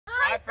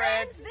Hi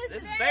friends,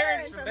 this is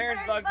Barons from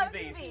Barons Bugs and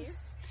Bees.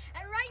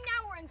 And right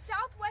now we're in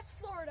Southwest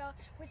Florida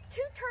with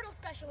two turtle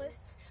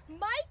specialists,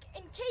 Mike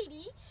and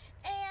Katy.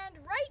 And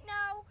right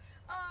now,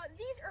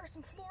 these are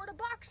some Florida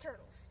box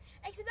turtles.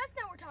 Except that's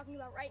not what we're talking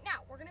about right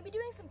now. We're going to be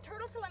doing some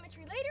turtle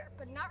telemetry later,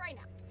 but not right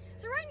now.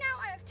 So right now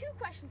I have two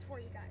questions for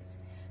you guys.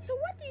 So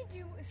what do you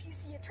do if you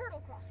see a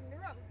turtle crossing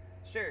the road?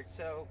 Sure,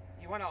 so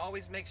you want to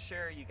always make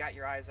sure you got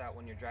your eyes out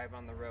when you're driving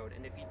on the road.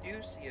 And if you do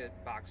see a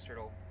box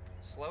turtle,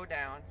 slow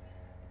down,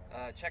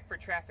 check for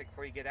traffic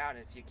before you get out.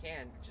 And if you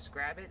can, just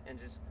grab it and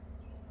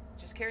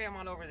just carry him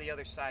on over to the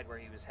other side where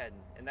he was heading.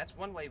 And that's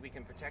one way we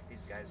can protect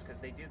these guys because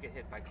they do get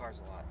hit by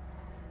cars a lot.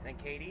 Then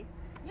Katy?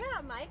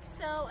 Yeah, Mike,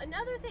 so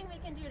another thing we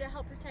can do to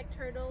help protect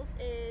turtles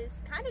is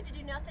kind of to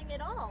do nothing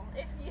at all.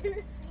 If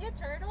you see a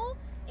turtle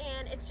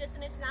and it's just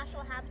in its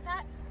natural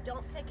habitat,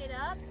 don't pick it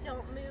up,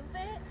 don't move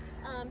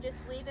it, just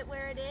leave it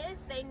where it is.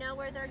 They know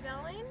where they're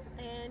going,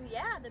 and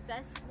yeah,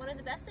 one of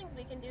the best things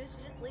we can do is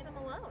to just leave them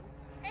alone.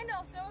 And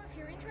also, if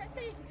you're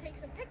interested, you can take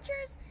some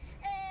pictures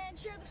and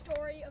share the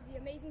story of the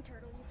amazing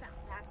turtle you found.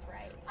 That's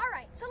right.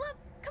 Alright, so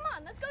come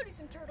on, let's go do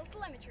some turtle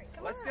telemetry.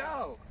 Let's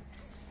go!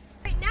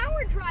 Right now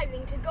we're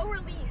driving to go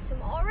release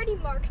some already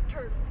marked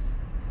turtles.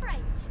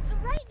 Right, so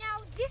right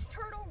now this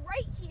turtle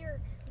right here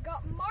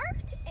got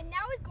marked and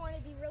now is going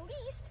to be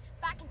released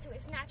back into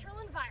its natural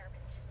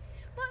environment.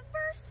 But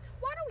first,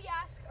 why don't we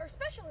ask our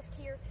specialist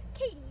here,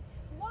 Katy,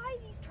 why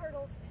these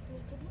turtles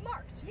need to be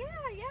marked? Yeah,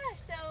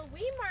 so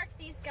we marked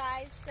these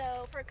guys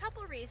for a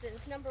couple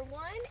reasons. Number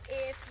one,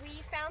 if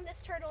we found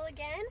this turtle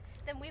again,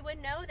 then we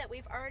would know that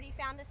we've already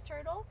found this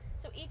turtle.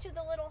 So each of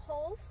the little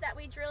holes that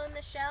we drill in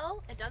the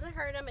shell, it doesn't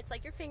hurt them, it's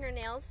like your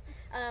fingernails,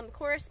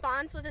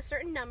 corresponds with a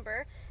certain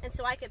number. And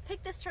so I could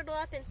pick this turtle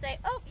up and say,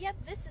 oh, yep,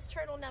 this is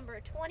turtle number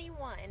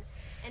 21.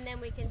 And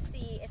then we can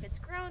see if it's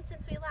grown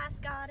since we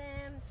last got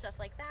him, stuff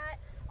like that.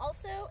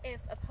 Also,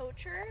 if a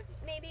poacher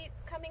may be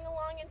coming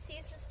along and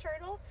sees this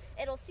turtle,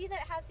 it'll see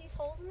that it has these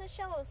holes in the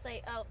shell. It'll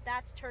say, oh,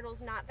 that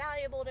turtle's not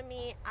valuable to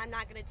me. I'm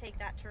not going to take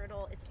that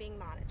turtle. It's being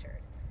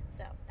monitored.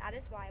 So that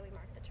is why we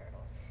mark the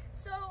turtles.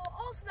 So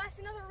also that's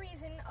another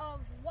reason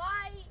of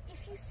why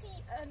if you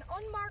see an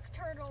unmarked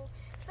turtle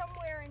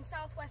somewhere in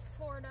Southwest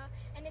Florida,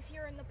 and if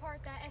you're in the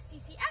part that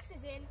SCCF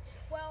is in,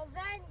 well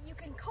then you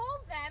can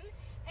call them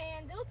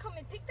and they'll come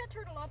and pick that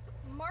turtle up,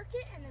 mark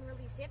it, and then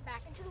release it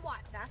back into the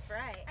wild. That's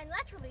right. And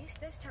let's release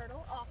this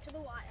turtle off to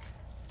the wild.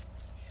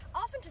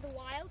 Off into the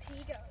wild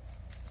he goes.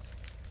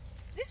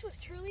 This was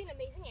truly an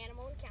amazing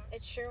animal encounter.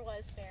 It sure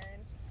was,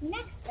 Baron.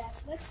 Next step,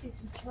 let's do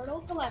some turtle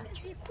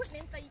telemetry. The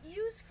equipment that you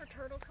use for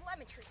turtle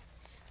telemetry.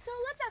 So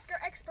let's ask our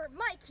expert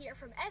Mike here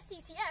from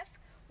SCCF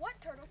what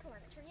turtle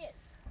telemetry is.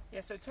 Yeah,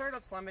 so turtle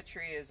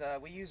telemetry is,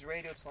 we use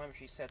radio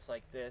telemetry sets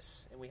like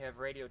this, and we have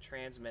radio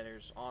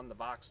transmitters on the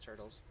box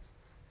turtles.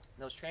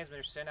 And those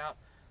transmitters send out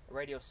a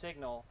radio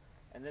signal,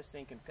 and this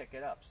thing can pick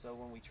it up. So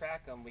when we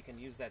track them, we can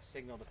use that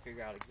signal to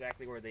figure out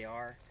exactly where they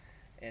are.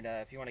 And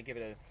if you want to give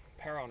it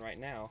a power on right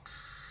now.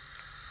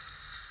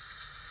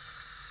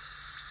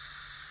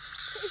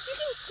 So if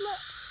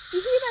you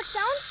hear that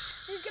sound,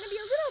 there's going to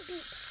be a little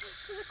beep.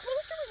 So the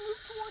closer we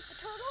move towards the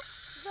turtle,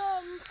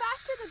 the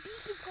faster the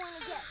beep is going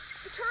to get.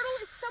 The turtle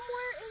is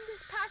somewhere in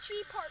this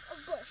patchy part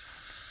of bush.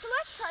 So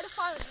let's try to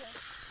find him.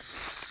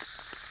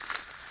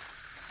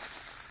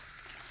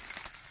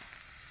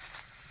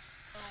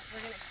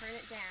 We're going to turn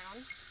it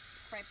down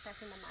by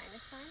pressing the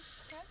minus sign.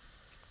 Okay.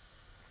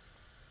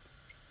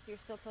 So you're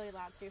still pretty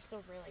loud, so you're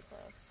still really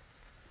close.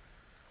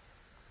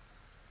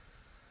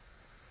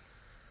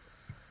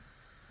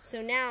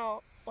 So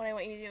now, what I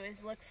want you to do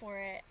is look for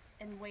it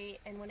and wait,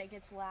 and when it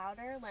gets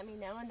louder, let me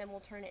know, and then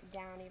we'll turn it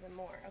down even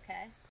more,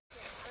 okay?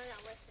 Now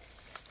listen.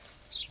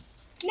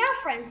 Now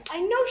friends, I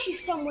know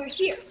she's somewhere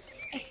here,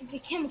 except they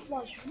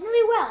camouflage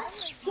really well,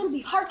 so it'll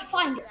be hard to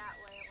find her. That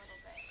way a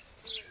little bit.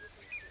 See what you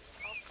can see.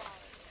 I'll follow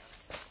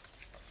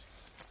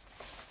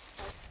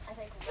you. I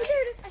think Oh,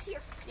 there it is. I see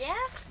her. Yeah?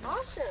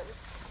 Awesome.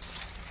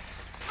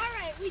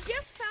 Alright, we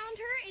just found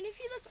her, and if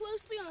you look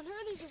closely on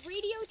her, there's a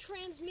radio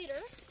transmitter.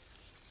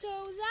 So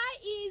that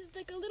is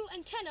like a little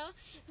antenna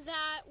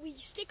that we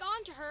stick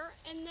onto her,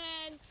 and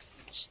then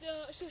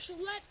so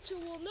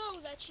we'll know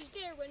that she's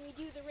there when we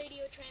do the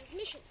radio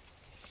transmission.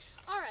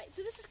 Alright,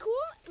 so this is cool.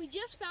 We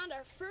just found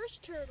our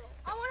first turtle.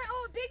 I want to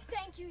owe a big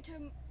thank you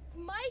to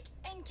Mike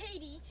and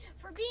Katy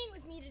for being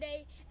with me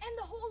today, and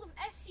the whole of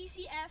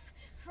SCCF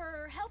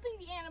for helping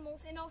the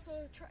animals and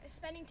also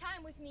spending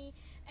time with me,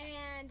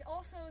 and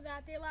also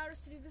that they allowed us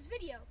to do this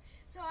video.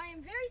 So I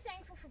am very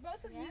thankful for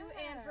both of you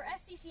and for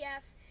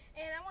SCCF,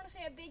 and I want to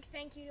say a big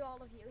thank you to all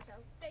of you. So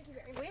thank you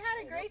very much. We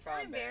had a great No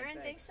problem, time, Baron.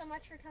 Thanks Thanks so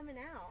much for coming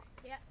out.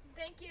 Yeah,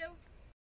 thank you.